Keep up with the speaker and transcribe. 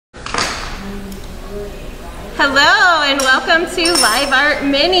Hello and welcome to Live Art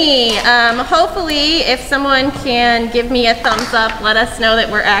Mini. Hopefully if someone can give me a thumbs up, let us know that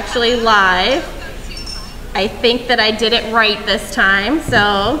we're actually live. I think that I did it right this time.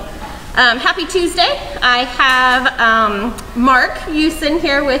 So happy Tuesday. I have Mark Uczen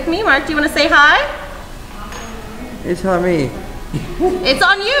here with me. Mark, do you want to say hi? It's on me. It's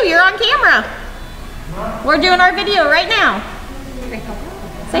on you. You're on camera. We're doing our video right now.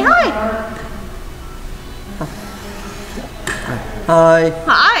 Say hi. Hi.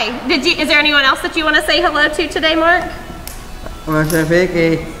 Hi. Is there anyone else that you want to say hello to today, Mark? I'm to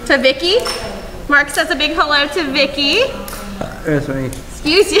Vicky. To Vicky? Mark says a big hello to Vicky. That's me.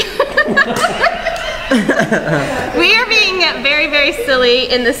 Excuse you. We are being very, very silly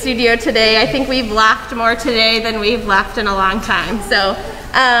in the studio today. I think we've laughed more today than we've laughed in a long time. So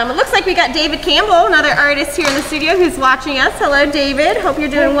it looks like we got David Campbell, another artist here in the studio who's watching us. Hello, David. Hope you're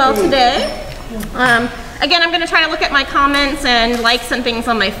doing well today. Again, I'm going to try to look at my comments and likes and things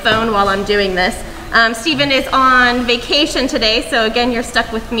on my phone while I'm doing this. Stephen is on vacation today, so again, you're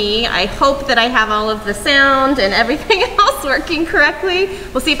stuck with me. I hope that I have all of the sound and everything else working correctly.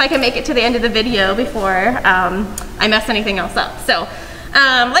 We'll see if I can make it to the end of the video before I mess anything else up. So,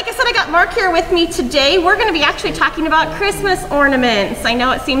 like I said, I got Mark here with me today. We're going to be actually talking about Christmas ornaments. I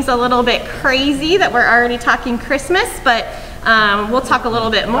know it seems a little bit crazy that we're already talking Christmas, but we'll talk a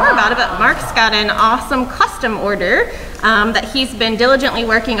little bit more about it. But Mark's got an awesome custom order that he's been diligently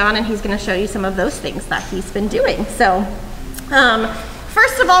working on, and he's going to show you some of those things that he's been doing. So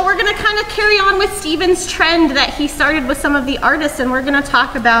first of all, we're going to kind of carry on with Stephen's trend that he started with some of the artists, and we're going to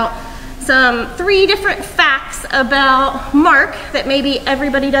talk about some 3 different facts about Mark that maybe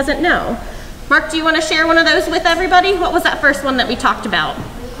everybody doesn't know. Mark, do you want to share one of those with everybody? What was that first one that we talked about?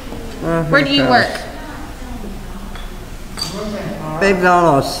 Where do you work?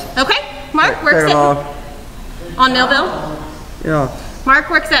 McDonald's. Okay, Mark works at... On Millville? Yeah. Mark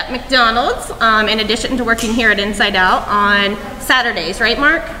works at McDonald's in addition to working here at Inside Out on Saturdays, right,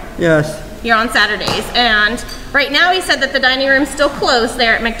 Mark? Yes. You're on Saturdays, and right now he said that the dining room's still closed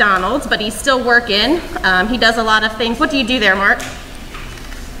there at McDonald's, but he's still working. He does a lot of things. What do you do there, Mark?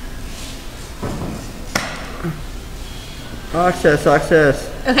 Boxes.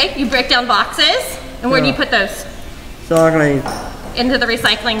 Okay, you break down boxes, and where do you put those? Recycling. Into the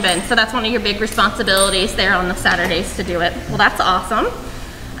recycling bin. So that's one of your big responsibilities there on the Saturdays to do it. Well, that's awesome.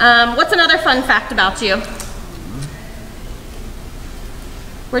 What's another fun fact about you?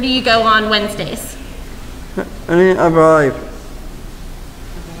 Where do you go on Wednesdays? I drive.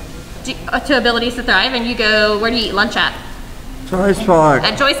 To Abilities to Thrive, and you go, where do you eat lunch at? Joyce Park.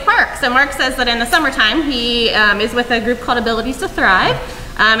 At Joyce Park. So Mark says that in the summertime he is with a group called Abilities to Thrive,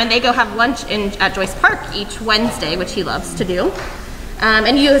 and they go have lunch at Joyce Park each Wednesday, which he loves to do.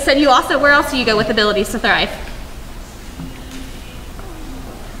 And you said you also, where else do you go with Abilities to Thrive?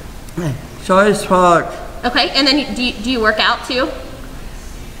 Joyce Park. Okay, and then do you work out too?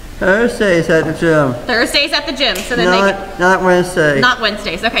 Thursdays at the gym. Thursdays at the gym. So then not Wednesdays. Not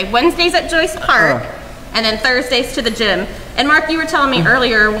Wednesdays. Okay, Wednesdays at Joyce Park, and then Thursdays to the gym. And Mark, you were telling me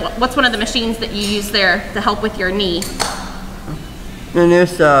earlier, what's one of the machines that you use there to help with your knee? The new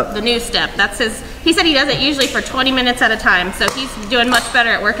step. The new step. That's his. He said he does it usually for 20 minutes at a time, so he's doing much better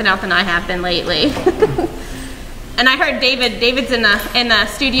at working out than I have been lately. And I heard David's in the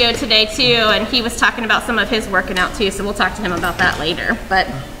studio today too, and he was talking about some of his working out too, so we'll talk to him about that later. But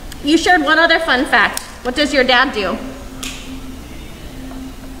you shared one other fun fact. What does your dad do?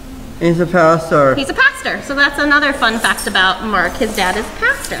 He's a pastor. He's a pastor, so that's another fun fact about Mark. His dad is a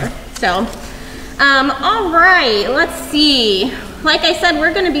pastor. So, all right, let's see. Like I said,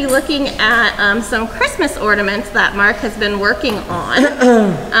 we're going to be looking at some Christmas ornaments that Mark has been working on.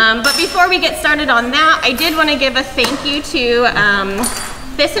 But before we get started on that, I did want to give a thank you to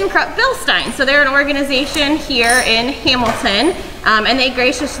ThyssenKrupp Bilstein. So they're an organization here in Hamilton, and they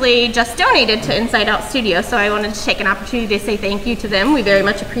graciously just donated to Inside Out Studio. So I wanted to take an opportunity to say thank you to them. We very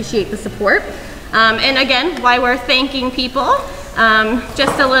much appreciate the support. And again, while we're thanking people,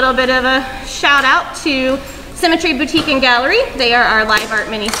 just a little bit of a shout out to Symmetry Boutique and Gallery. They are our Live Art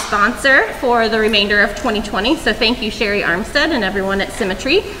Mini sponsor for the remainder of 2020. So thank you, Sherry Armstead and everyone at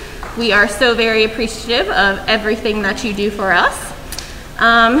Symmetry. We are so very appreciative of everything that you do for us.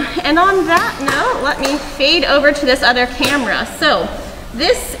 And on that note, let me fade over to this other camera. So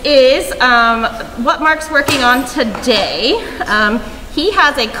this is what Mark's working on today. He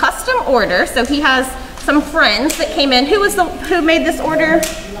has a custom order, so he has some friends that came in. Who made this order?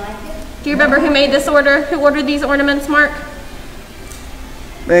 Do you remember who made this order? Who ordered these ornaments, Mark?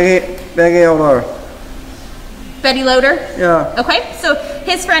 Becky ordered. Betty Loader? Yeah. Okay, so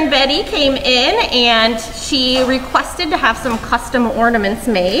his friend Betty came in and she requested to have some custom ornaments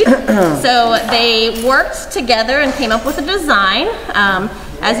made. So they worked together and came up with a design.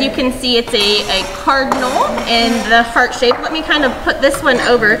 As you can see, it's a cardinal in the heart shape. Let me kind of put this one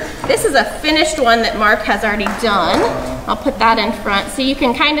over. This is a finished one that Mark has already done. I'll put that in front so you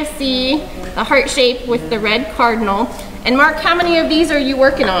can kind of see the heart shape with the red cardinal. And Mark, how many of these are you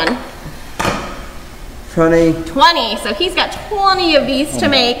working on? 20. 20, so he's got 20 of these to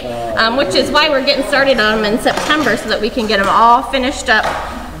make, which is why we're getting started on them in September so that we can get them all finished up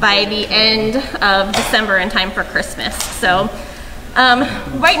by the end of December in time for Christmas. So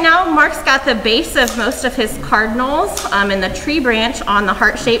right now Mark's got the base of most of his cardinals and the tree branch on the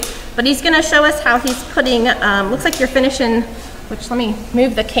heart shape, but he's going to show us how he's putting, looks like you're finishing, which let me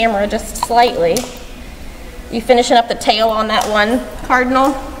move the camera just slightly. You finishing up the tail on that one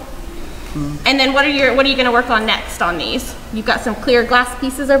cardinal? And then what are you going to work on next on these? You've got some clear glass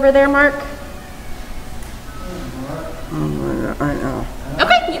pieces over there, Mark? Right now.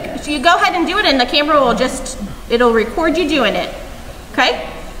 Okay, so you go ahead and do it and the camera will it'll record you doing it. Okay?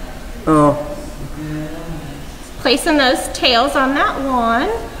 Oh. Placing those tails on that one.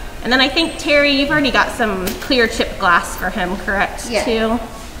 And then I think, Terry, you've already got some clear chip glass for him, correct? Yeah. Too?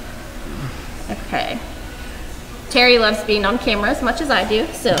 Okay. Terry loves being on camera as much as I do,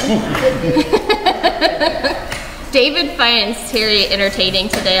 so. David finds Terry entertaining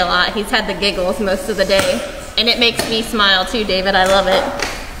today a lot. He's had the giggles most of the day. And it makes me smile too, David. I love it.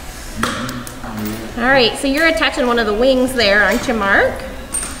 All right, so you're attaching one of the wings there, aren't you, Mark?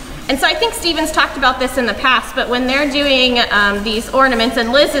 And so I think Steven's talked about this in the past, but when they're doing these ornaments,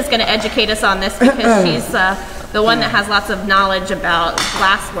 and Liz is gonna educate us on this because she's the one that has lots of knowledge about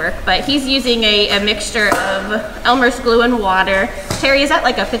glass work, but he's using a mixture of Elmer's glue and water. Terri, is that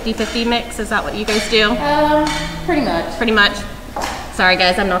like a 50-50 mix? Is that what you guys do? Pretty much. Pretty much. Sorry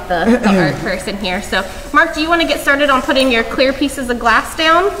guys, I'm not the art person here. So Mark, do you want to get started on putting your clear pieces of glass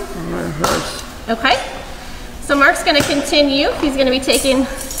down? Okay. So Mark's going to continue. He's going to be taking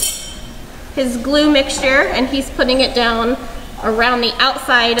his glue mixture and he's putting it down around the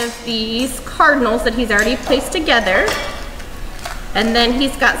outside of these cardinals that he's already placed together. And then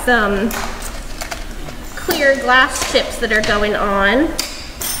he's got some clear glass chips that are going on.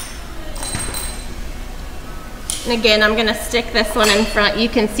 And again, I'm gonna stick this one in front. You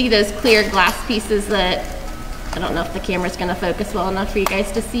can see those clear glass pieces that, I don't know if the camera's gonna focus well enough for you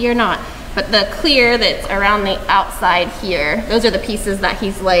guys to see or not, but the clear that's around the outside here, those are the pieces that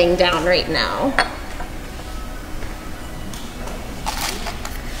he's laying down right now.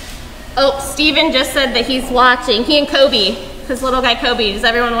 Oh, Steven just said that he's watching. He and Kobe, his little guy Kobe. Does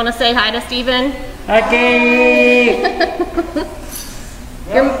everyone want to say hi to Steven? Okay.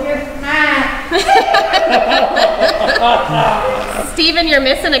 Steven, you're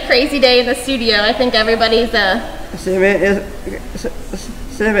missing a crazy day in the studio. I think everybody's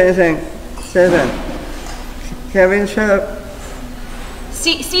Kevin Chip.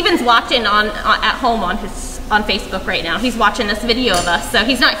 Steven's watching at home on Facebook right now. He's watching this video of us, so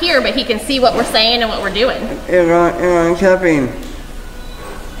he's not here, but he can see what we're saying and what we're doing. Aaron Kevin.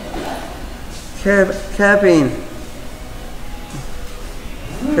 Kevin.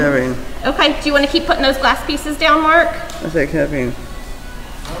 Okay, do you want to keep putting those glass pieces down, Mark? I said Kevin.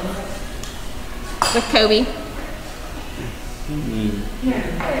 With Kobe.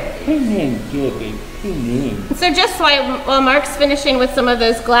 So just while Mark's finishing with some of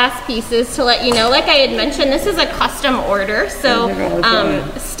those glass pieces, to let you know, like I had mentioned, this is a custom order. So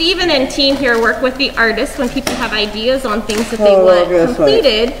Steven and team here work with the artists when people have ideas on things that they want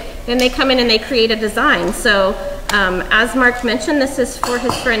completed. Then they come in and they create a design. So as Mark mentioned, this is for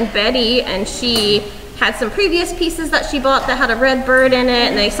his friend Betty, and she had some previous pieces that she bought that had a red bird in it,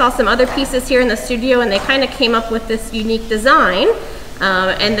 and they saw some other pieces here in the studio, and they kind of came up with this unique design.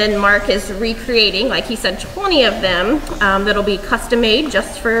 And then Mark is recreating, like he said, 20 of them that'll be custom made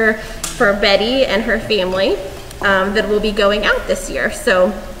just for Betty and her family that will be going out this year.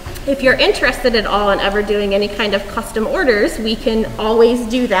 So if you're interested at all in ever doing any kind of custom orders, we can always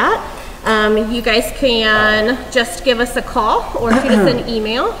do that. You guys can just give us a call or shoot us an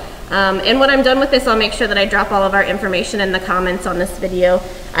email. And when I'm done with this, I'll make sure that I drop all of our information in the comments on this video.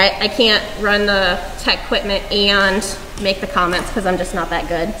 I can't run the tech equipment and make the comments because I'm just not that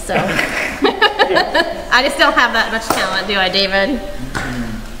good. So I just don't have that much talent, do I, David?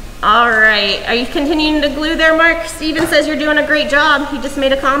 All right, are you continuing to glue there, Mark? Steven says you're doing a great job. He just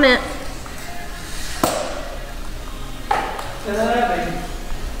made a comment.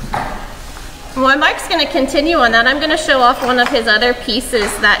 Well, Mark's going to continue on that. I'm going to show off one of his other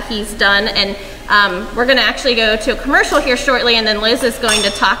pieces that he's done, and We're gonna actually go to a commercial here shortly, and then Liz is going to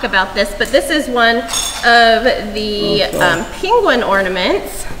talk about this, but this is one of the penguin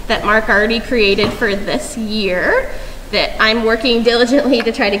ornaments that Mark already created for this year that I'm working diligently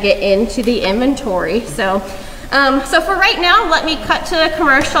to try to get into the inventory. So for right now, let me cut to a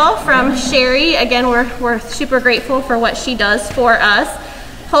commercial from Sherry. Again, we're super grateful for what she does for us.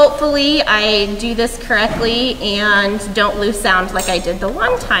 Hopefully I do this correctly and don't lose sound like I did the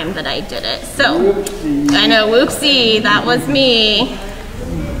one time that I did it. So, whoopsie. I know, whoopsie, that was me.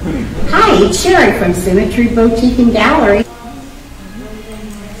 Hi, it's Sherry from Symmetry Boutique and Gallery.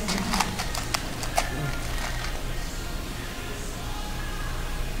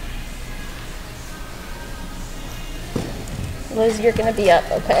 Liz, you're gonna be up,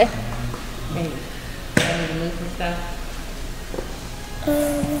 okay?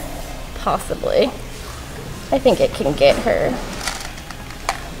 Possibly. I think it can get her.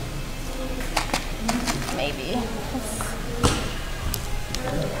 Maybe.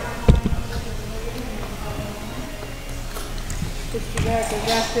 Just too bad, because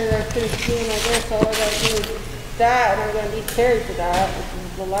after I finish doing all this, all I gotta do is that, and I'm gonna need Terri for that, which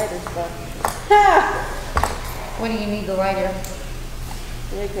is the lighter stuff. Ha! What do you need the lighter?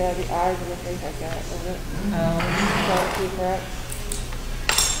 Like the eyes and the face like that, is it? So keep that.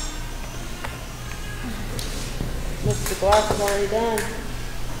 Looks the glass is already done.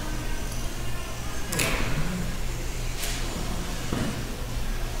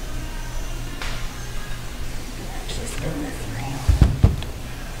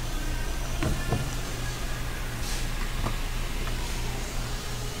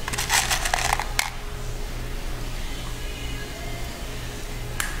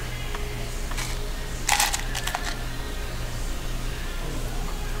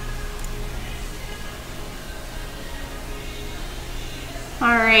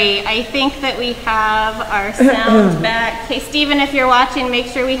 All right, I think that we have our sound back. Hey, Steven, if you're watching, make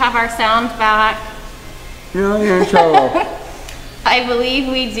sure we have our sound back. You're in trouble. I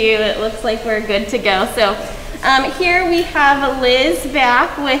believe we do. It looks like we're good to go. So here we have Liz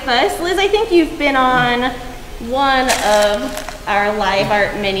back with us. Liz, I think you've been on one of our live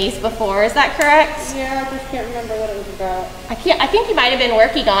art minis before. Is that correct? Yeah, I just can't remember what it was about. I think you might have been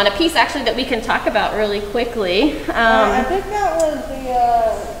working on a piece actually that we can talk about really quickly. I think that was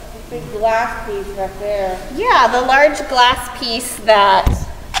the big glass piece right there. Yeah, the large glass piece that...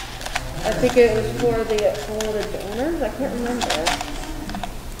 I think it was for the donors. I can't remember.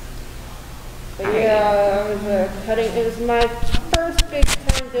 But yeah, I was cutting. It was my first big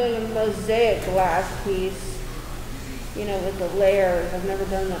time doing a mosaic glass piece. You know, with the layers. I've never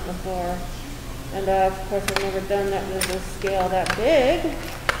done that before. And of course I've never done that with a scale that big.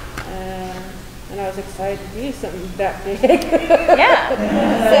 And I was excited to do something that big. Yeah.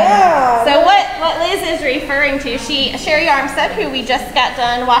 Yeah. So what Liz is referring to, Sherry Armstead, who we just got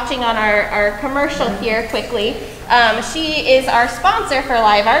done watching on our commercial here quickly, she is our sponsor for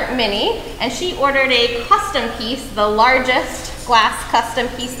Live Art Mini, and she ordered a custom piece, the largest glass custom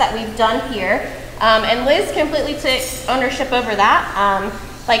piece that we've done here. And Liz completely took ownership over that.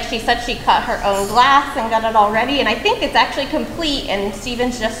 Like she said, she cut her own glass and got it all ready, and I think it's actually complete, and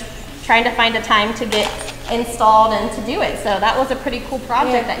Steven's just trying to find a time to get installed and to do it. So that was a pretty cool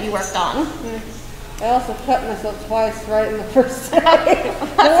project that you worked on. Yeah. I also cut myself twice right in the first time.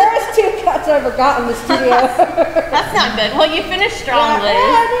 The worst 2 cuts I ever got in the studio. That's not good. Well, you finished strong, Liz. Yeah,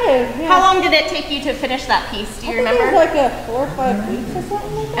 I did. Yeah. How long did it take you to finish that piece? Do you remember? It was like a 4 or 5 weeks or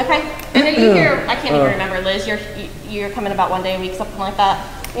something like that. Okay. And are you here? I can't even remember, Liz. You're coming about 1 day a week, something like that?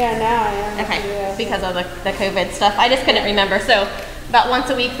 Yeah, now I am. Okay. Yeah. Because of the COVID stuff. I just couldn't remember. So about once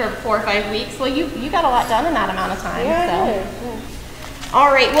a week for 4 or 5 weeks. Well, you got a lot done in that amount of time. Yeah, so. I did. Yeah.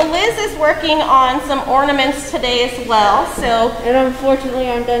 All right, well, Liz is working on some ornaments today as well, so. And unfortunately,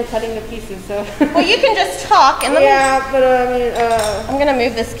 I'm done cutting the pieces, so. Well, you can just talk and let yeah, but I mean, I'm gonna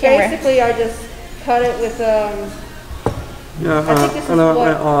move this camera. basically, I just cut it with, I think this is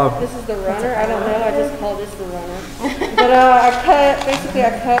this is the runner. I don't know, I just call this the runner. But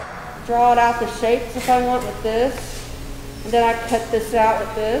I draw it out the shapes if I want with this. And then I cut this out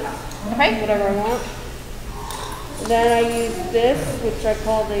with this, Okay. whatever I want. Then I use this, which I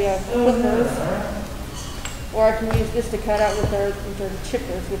call the clippers, or I can use this to cut out with our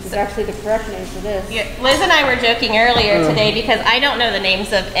chippers, which is actually the correct name for this. Yeah, Liz and I were joking earlier today because I don't know the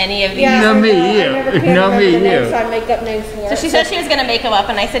names of any of these. Yeah, No, me I either. never can No, remember me the names, either. so I make up names for So it. she said she was going to make them up,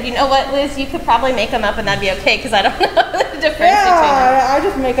 and I said, you know what, Liz, you could probably make them up, and that'd be okay because I don't know the difference between them. Yeah, I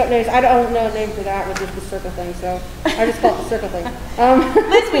just make up names. I don't know a name for that with just the circle thing, so I just call it the circle thing.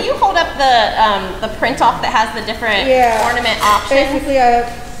 Liz, will you hold up the print off that has the different ornament options? Basically, I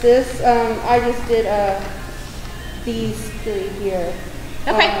have this. I just did these three here.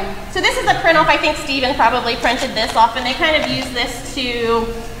 Okay, so this is a print off. I think Steven probably printed this off, and they kind of use this to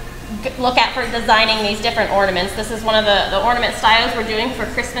look at for designing these different ornaments. This is one of the ornament styles we're doing for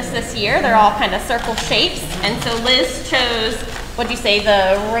Christmas this year. They're all kind of circle shapes, and so Liz chose, what'd you say,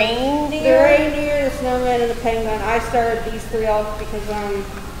 the reindeer? The reindeer, the snowman, and the penguin. I started these three off because I'm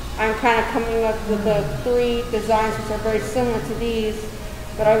kind of coming up with the three designs which are very similar to these,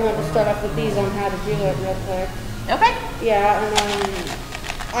 but I want to start off with these on how to do it real quick. Okay. Yeah, and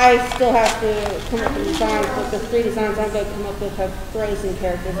I still have to come up with designs, but the three designs I'm going to come up with have frozen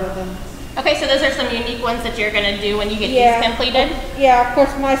characters with them. Okay, so those are some unique ones that you're going to do when you get these completed? Yeah, of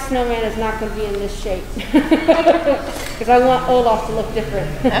course my snowman is not going to be in this shape. Because I want Olaf to look different.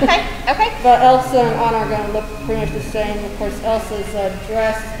 Okay, okay. But Elsa and Anna are going to look pretty much the same. Of course, Elsa's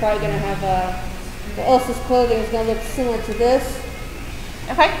dress is probably going to have, Elsa's clothing is going to look similar to this.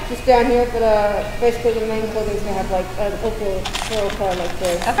 Okay. Just down here, but basically the main clothing is going to have like an opal floral color like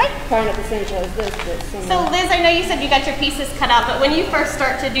this. Okay. Probably not the same color as this, but similar. So Liz, I know you said you got your pieces cut out, but when you first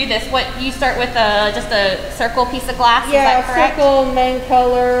start to do this, you start with just a circle piece of glass, is that correct? Yeah, circle, main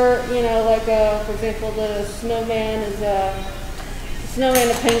color, you know, like for example, the snowman is snowman and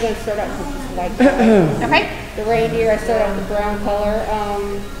the penguin start out with just white color. Okay. The reindeer, I start out with the brown color.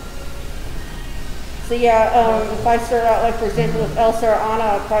 So yeah, if I start out, like for example, with Elsa or Anna,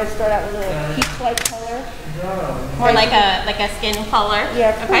 I'll probably start out with a peach-like color. Or like a skin color?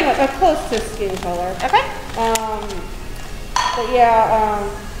 Yeah, okay. Close to skin color. Okay. But yeah,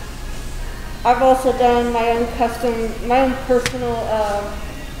 I've also done my own personal,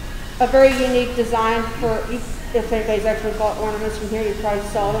 a very unique design for, if anybody's actually bought ornaments from here, you probably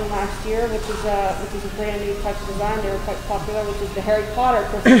saw them last year, which is a brand new type of design. They were quite popular, which is the Harry Potter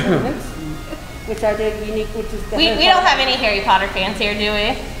Christmas ornaments. Which I did unique, which is the We don't have any Harry Potter fans here, do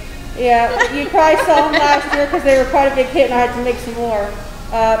we? Yeah, you probably saw them last year because they were quite a big hit and I had to make some more.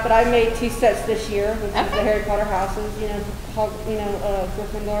 But I made 2 sets this year, which is the Harry Potter houses,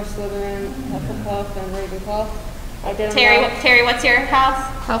 Gryffindor, Slytherin, Hufflepuff, and Ravenclaw. I did Terri, what's your house?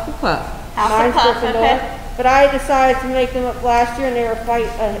 Hufflepuff. Mine's Hufflepuff, Gryffindor. okay. But I decided to make them up last year and they were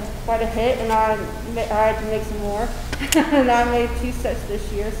quite a hit and I had to make some more. And I made 2 sets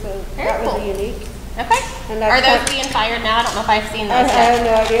this year, so that was unique. Okay. And are those being fired now? I don't know if I've seen those I have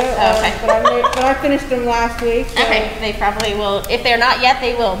no idea. Okay. But I finished them last week. So. Okay, they probably will. If they're not yet,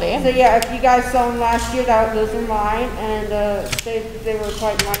 they will be. So yeah, if you guys saw them last year, those are mine, and they were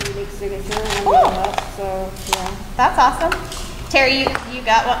quite my unique signature. And cool. So yeah. That's awesome. Terri, you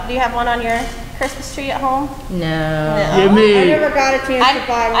got one? Do you have one on your Christmas tree at home? No. Give me. I never got a chance to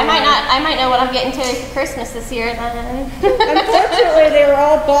buy one. I might know what I'm getting Terri for Christmas this year. Unfortunately, they were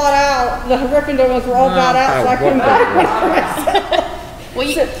all bought out. The Gryffindor ones were all bought out, so I couldn't buy one for myself. Well,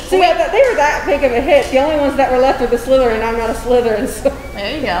 they were that big of a hit. The only ones that were left were the Slytherin. I'm not a Slytherin, so.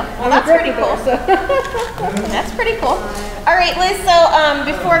 There you go. Well, I'm that's pretty cool. So. That's pretty cool. All right, Liz, so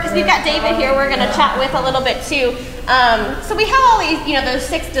because we've got David here, we're going to chat with a little bit too. So we have all these, those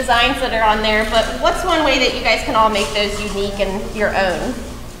 6 designs that are on there, but what's one way that you guys can all make those unique and your own?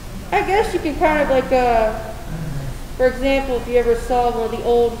 I guess you can kind of like, for example, if you ever saw one of the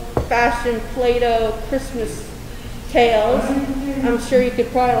old-fashioned Play-Doh Christmas tales, I'm sure you could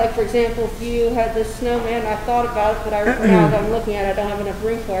probably, like for example, if you had this snowman, I thought about it, but now that I'm looking at it, I don't have enough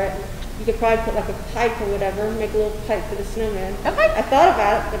room for it. You could probably put like a pipe or whatever, make a little pipe for the snowman. Okay. I thought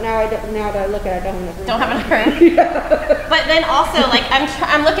about it, but now that I look at it, I don't have enough room. Don't have enough room. Yeah. But then also, like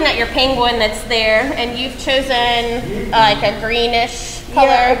I'm looking at your penguin that's there, and you've chosen like a greenish color.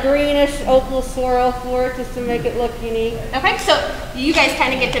 Yeah, a greenish opal swirl for it, just to make it look unique. Okay, so you guys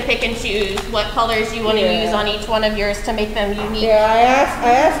kind of get to pick and choose what colors you want to use on each one of yours to make them unique. Yeah, I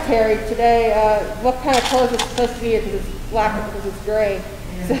asked Terri today what kind of colors it's supposed to be here, because it's black, because it's gray.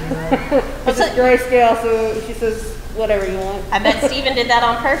 So, it's a grayscale, so she says whatever you want. I bet Steven did that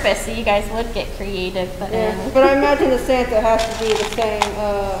on purpose, so you guys would get creative. But, but I imagine the Santa has to be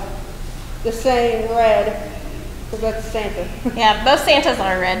the same red, because that's Santa. Yeah, most Santas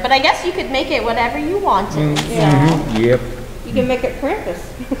are red, but I guess you could make it whatever you wanted. Mm-hmm. Yep. You can make it Krampus.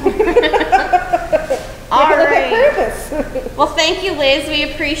 All right. Well, thank you, Liz. We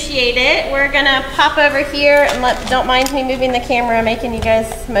appreciate it. We're going to pop over here and don't mind me moving the camera, making you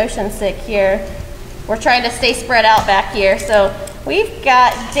guys motion sick here. We're trying to stay spread out back here. So we've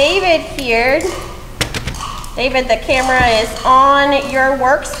got David here. David, the camera is on your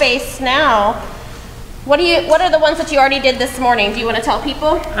workspace now. What are the ones that you already did this morning? Do you want to tell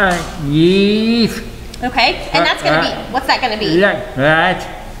people? Yes. Okay, and that's going to be, what's that going to be? Like that.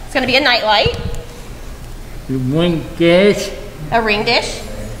 It's going to be a nightlight. The ring dish. A ring dish.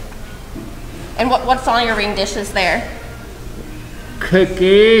 And what's on your ring dishes there?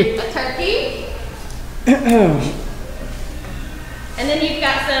 Cookie. A turkey. And then you've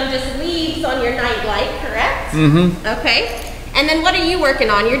got some just leaves on your night light, correct? Mm-hmm. Okay. And then what are you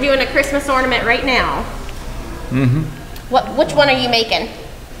working on? You're doing a Christmas ornament right now. Mm-hmm. Which one are you making?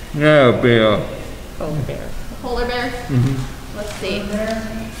 No, Bill. Polar bear. Polar bear? Mm-hmm. Let's see.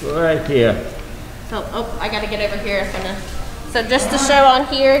 Right here. Oh, I gotta get over here. So just to show on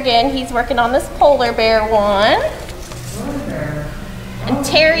here again, he's working on this polar bear one. And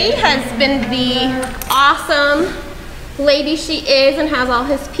Terri has been the awesome lady she is and has all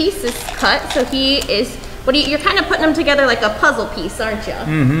his pieces cut. So he is, you're kind of putting them together like a puzzle piece, aren't you?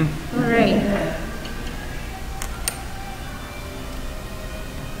 Mm-hmm. All right.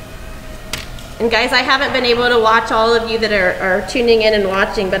 And guys, I haven't been able to watch all of you that are tuning in and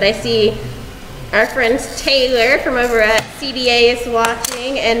watching, but I see our friend Taylor from over at CDA is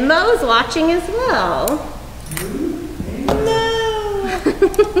watching, and Mo's watching as well.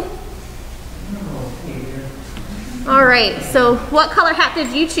 All right, so what color hat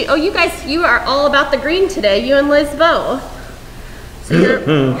did you choose? Oh, you guys, you are all about the green today, you and Liz both. So your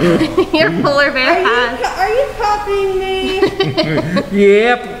polar bear hat. Are you copying me?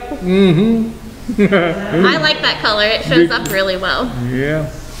 Yep. Mm-hmm. I like that color, it shows up really well. Yeah.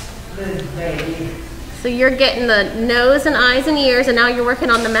 So you're getting the nose and eyes and ears, and now you're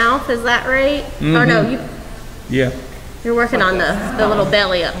working on the mouth, is that right? Mm-hmm. Or no, Yeah. you're working on the little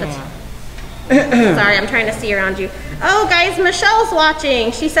belly up. Sorry, I'm trying to see around you. Oh, guys, Michelle's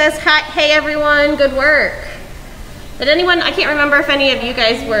watching. She says, hi, hey everyone, good work. Did anyone, I can't remember if any of you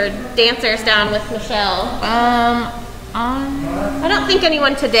guys were dancers down with Michelle. I don't think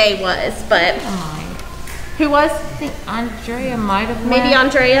anyone today was, but who was? I think Andrea might have Maybe went,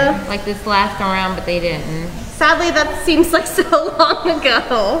 Andrea? like this last go around, but they didn't. Sadly, that seems like so long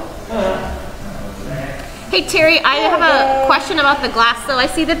ago. Hey Terri, I have a question about the glass. So I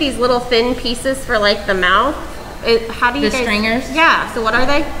see that these little thin pieces for like the mouth. How do you The guys? stringers? Yeah. So what are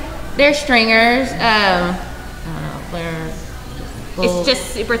they? They're stringers. I don't know. They're It's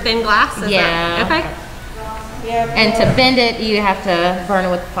just super thin glass. Is Yeah. That, okay. Yeah. And to bend it, you have to burn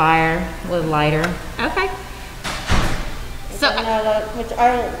it with fire, with lighter. Okay. So I'm not allowed, which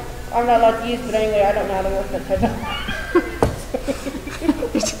I'm not allowed to use, but anyway, I don't know how to work that type of.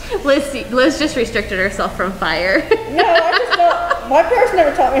 Liz just restricted herself from fire. No, I just don't. My parents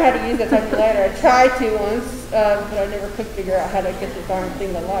never taught me how to use that type of lighter. I tried to once, but I never could figure out how to get the darn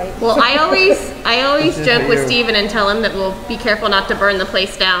thing to light. Well, I always joke with Steven and tell him that we'll be careful not to burn the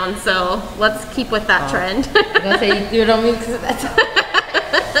place down. So let's keep with that trend. I'm gonna say you do it on me because that's.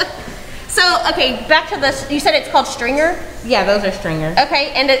 So okay, back to this. You said it's called stringer. Yeah, those are stringers.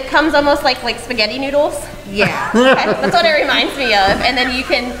 Okay, and it comes almost like spaghetti noodles. Yeah. Okay, that's what it reminds me of. And then you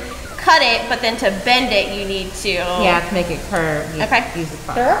can cut it, but then to bend it, you need to. Yeah, to make it curve. You Okay. Use the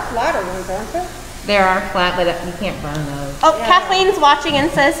fire. There are flatter ones, aren't there? There are flat, but you can't burn those. Oh, Yeah. Kathleen's watching and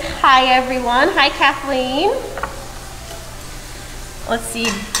says, hi everyone. Hi, Kathleen. Let's see.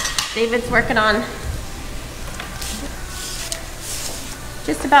 David's working on,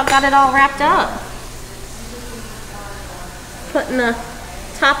 just about got it all wrapped up. Putting the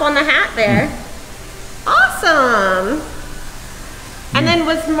top on the hat there. Awesome. And then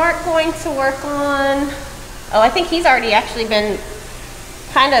was Mark going to work on, oh, I think he's already actually been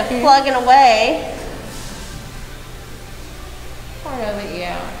kind of plugging away. Part of it,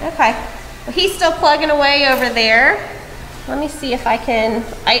 yeah. Okay. Well, he's still plugging away over there. Let me see if I can,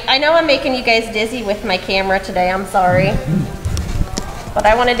 I know I'm making you guys dizzy with my camera today, I'm sorry. But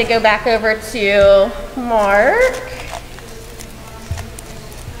I wanted to go back over to Mark.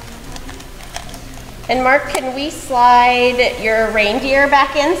 And Mark, can we slide your reindeer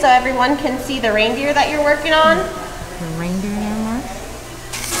back in so everyone can see the reindeer that you're working on? The reindeer there, Mark.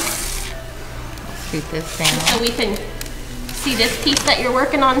 Let's shoot this down. So we can see this piece that you're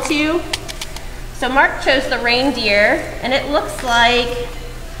working on too. So Mark chose the reindeer, and it looks like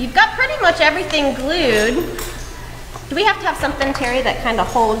you've got pretty much everything glued. Do we have to have something, Terri, that kind of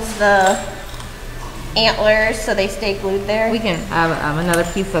holds the antlers so they stay glued there? We can have another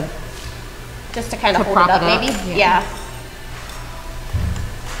piece of. Just to kind of To hold it prop up, it up, maybe? yeah. Yeah.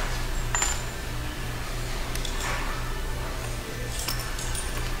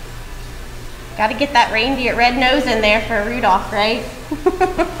 Got to get that reindeer red nose in there for Rudolph, right?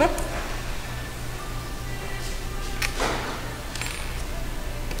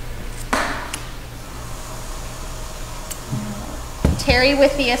 Terri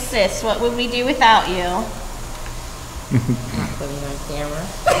with the assist. What would we do without you? Not putting on camera.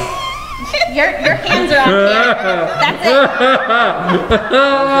 Your hands are on camera. That's it.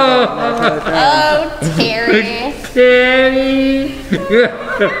 Oh, Terri.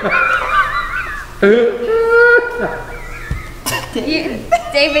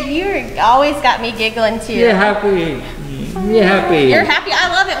 David, you always got me giggling too. You're happy. You're happy. You're happy. I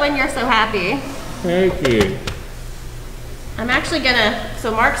love it when you're so happy. Thank you. I'm actually gonna,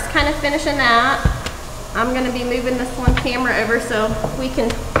 so Mark's kind of finishing that. I'm gonna be moving this one camera over so we can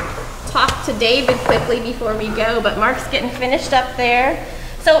talk to David quickly before we go, but Mark's getting finished up there.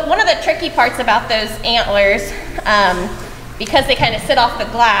 So one of the tricky parts about those antlers, because they kind of sit off the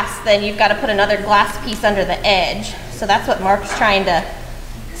glass, then you've got to put another glass piece under the edge. So that's what Mark's trying to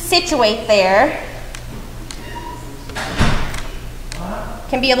situate there.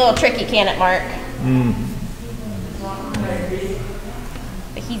 Can be a little tricky, can it, Mark?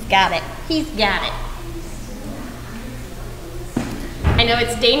 But he's got it. He's got it. I know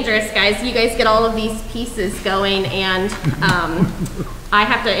it's dangerous, guys. You guys get all of these pieces going, and I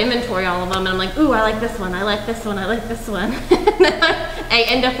have to inventory all of them, and I'm like, ooh, I like this one, I like this one, I like this one. I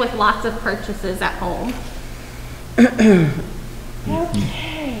end up with lots of purchases at home.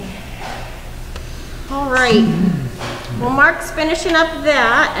 Okay. All right. Well, Mark's finishing up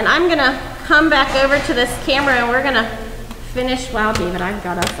that, and I'm gonna come back over to this camera, and we're gonna finish. Wow, David, I've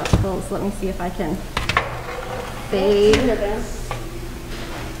got us up close. Let me see if I can fade.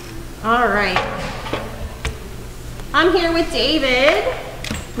 All right. I'm here with David.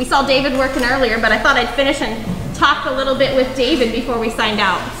 We saw David working earlier, but I thought I'd finish and talk a little bit with David before we signed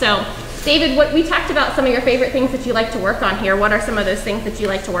out. So, David, we talked about some of your favorite things that you like to work on here. What are some of those things that you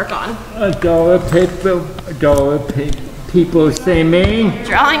like to work on? People swimming.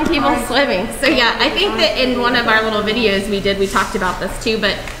 Drawing people swimming. So yeah, I think that in one of our little videos we talked about this too,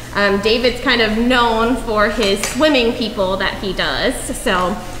 but David's kind of known for his swimming people that he does.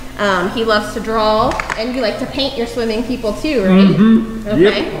 So he loves to draw, and you like to paint your swimming people too, right? Mm-hmm.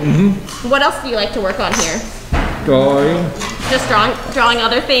 Okay. Yep. Mm-hmm. What else do you like to work on here? Drawing. Just drawing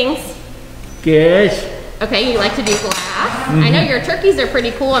other things? Yes. Okay, you like to do glass. I know your turkeys are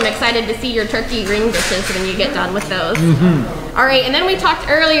pretty cool. I'm excited to see your turkey ring dishes when you get done with those. All right, and then we talked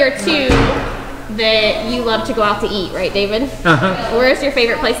earlier too that you love to go out to eat, right, David? Where's your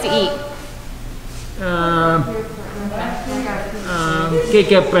favorite place to eat?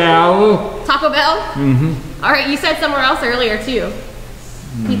 Taco Bell. Taco Bell? All right, you said somewhere else earlier too.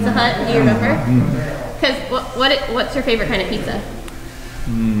 Pizza Hut, do you remember? Because what's your favorite kind of pizza?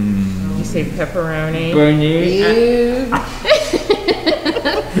 You say pepperoni.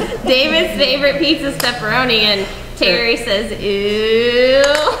 David's favorite pizza is pepperoni, and Terri says, ew.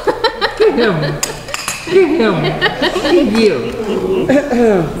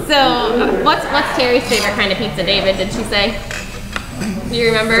 So, what's Terry's favorite kind of pizza, David, did she say? Do you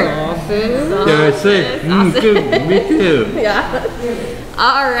remember? Sausage. Me too. Yeah.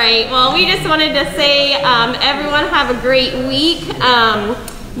 All right. Well, we just wanted to say, everyone have a great week.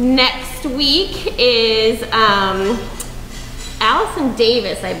 Next week is Allison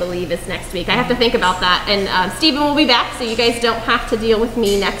Davis, I believe, is next week. I have to think about that. And Stephen will be back, so you guys don't have to deal with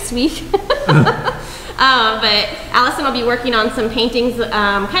me next week. But Allison will be working on some paintings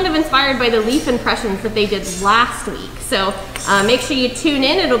kind of inspired by the leaf impressions that they did last week. So make sure you tune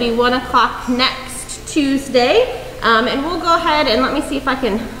in. It'll be 1 o'clock next Tuesday. And we'll go ahead and let me see if I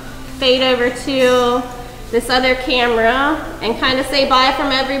can fade over to this other camera and kind of say bye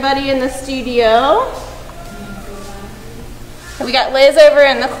from everybody in the studio. We got Liz over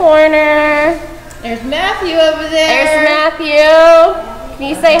in the corner. There's Matthew over there. There's Matthew. Can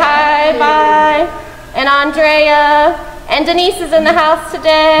you say hi, bye? And Andrea. And Denise is in the house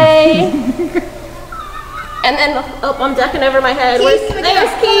today. And then, oh, I'm ducking over my head. There's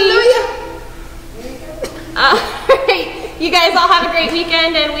Keith. All right. You guys all have a great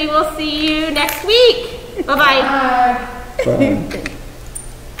weekend, and we will see you next week. Bye-bye. Bye.